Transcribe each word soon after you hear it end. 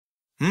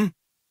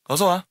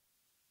어서와.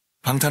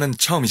 방탄은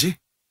처음이지?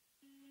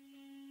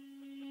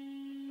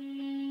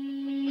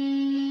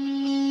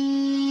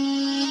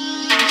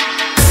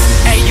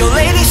 Ayo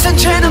ladies and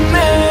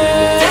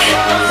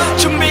gentlemen,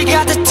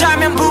 준비가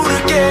됐다면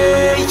부르게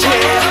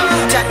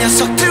yeah. 딴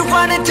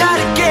녀석들과는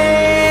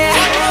다르게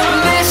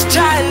내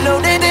스타일로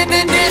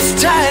내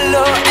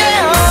스타일로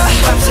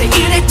밤새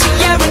일했지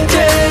every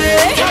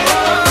day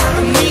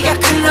네가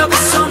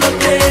클럽에서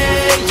놀래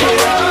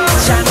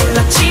yeah. 잘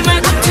놀랐지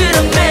말고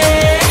들었네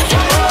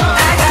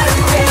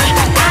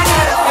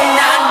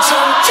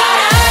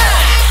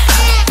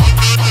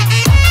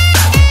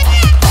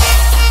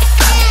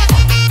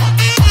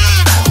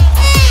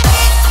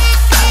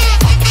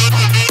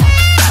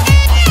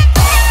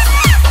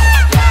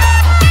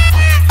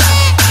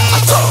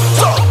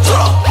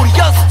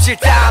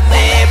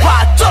땀내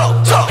봐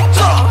톡톡톡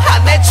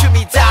한내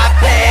춤이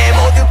답해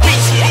모두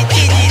비실이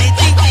찌질이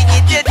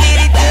찡찡이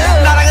찌질이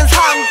나랑은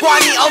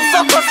상관이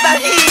없어 cause 난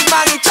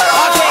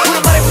희망이처럼 우리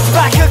머리부터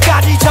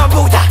발끝까지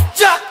전부 다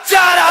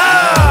쩍져라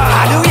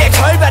하루의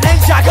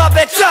절반은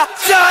작업에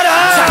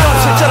쩍져라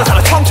작업 실제로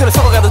살아 청춘을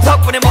썩어가도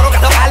덕분에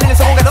멀어가도 알리는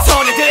성공가도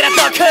손에 들어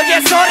더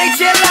크게 소리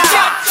질러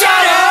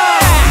쩍져라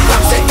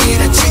밤새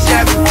일했지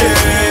every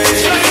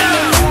day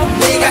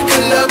네가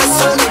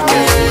클럽에서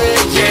놀게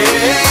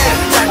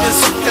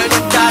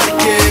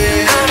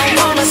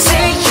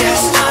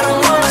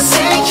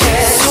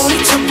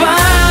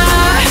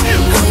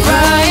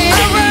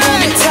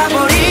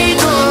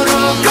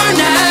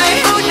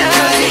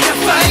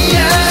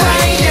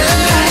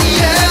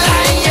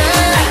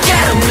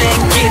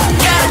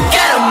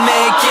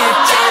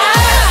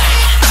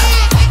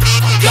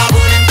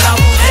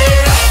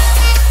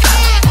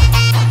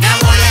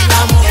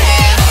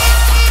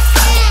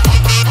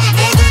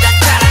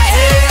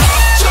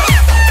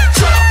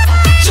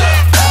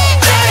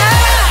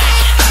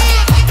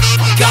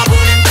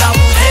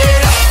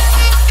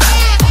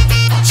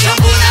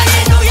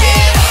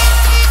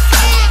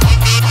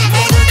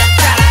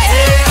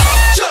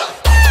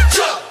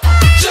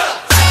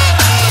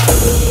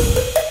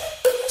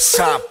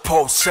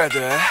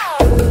세대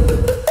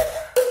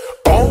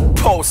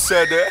 5포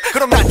세대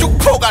그럼 난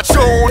 6포가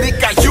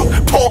좋으니까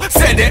 6포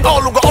세대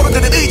언론과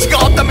어른들의 의지가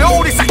없다면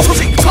우리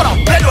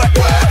싹초식처럼 배려해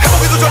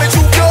해보기도 전에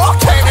죽여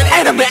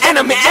enemy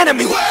enemy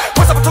enemy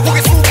벌써부터 고개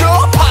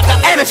숙여 받아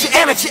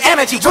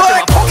에너지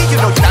절대로 포기지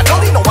너희나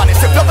너희 너만의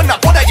새벽은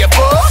나보다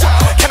예뻐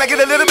Can I get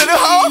a little bit of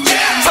hope?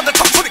 산들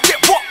청춘이 get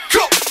walk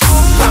up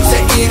밤새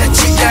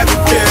일했지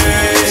every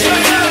day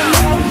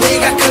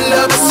네가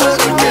클럽에서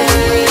놀게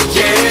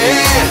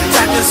yeah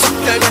작은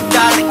속들과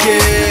다르게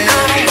I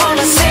don't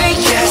wanna say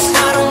yes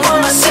I don't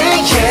wanna say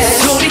yes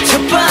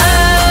소리쳐봐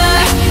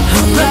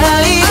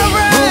alright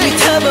몸이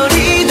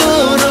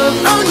타버리도록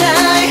all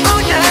night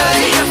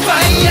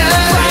fire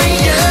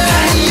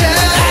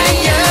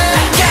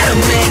gotta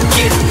make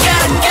it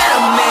gotta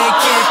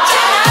make it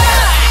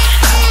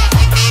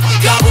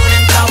거부는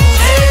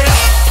거부해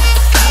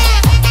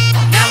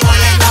나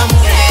원래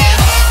너무해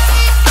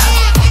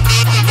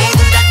모두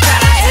다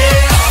따라해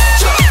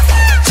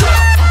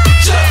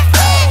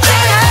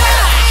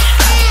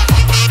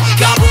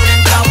거부는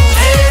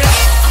거부해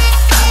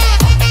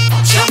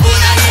전부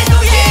나의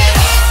노예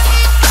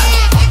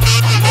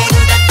모두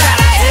다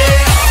따라해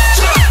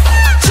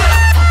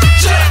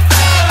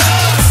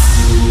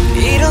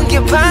이런 게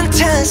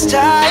방탄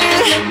스타일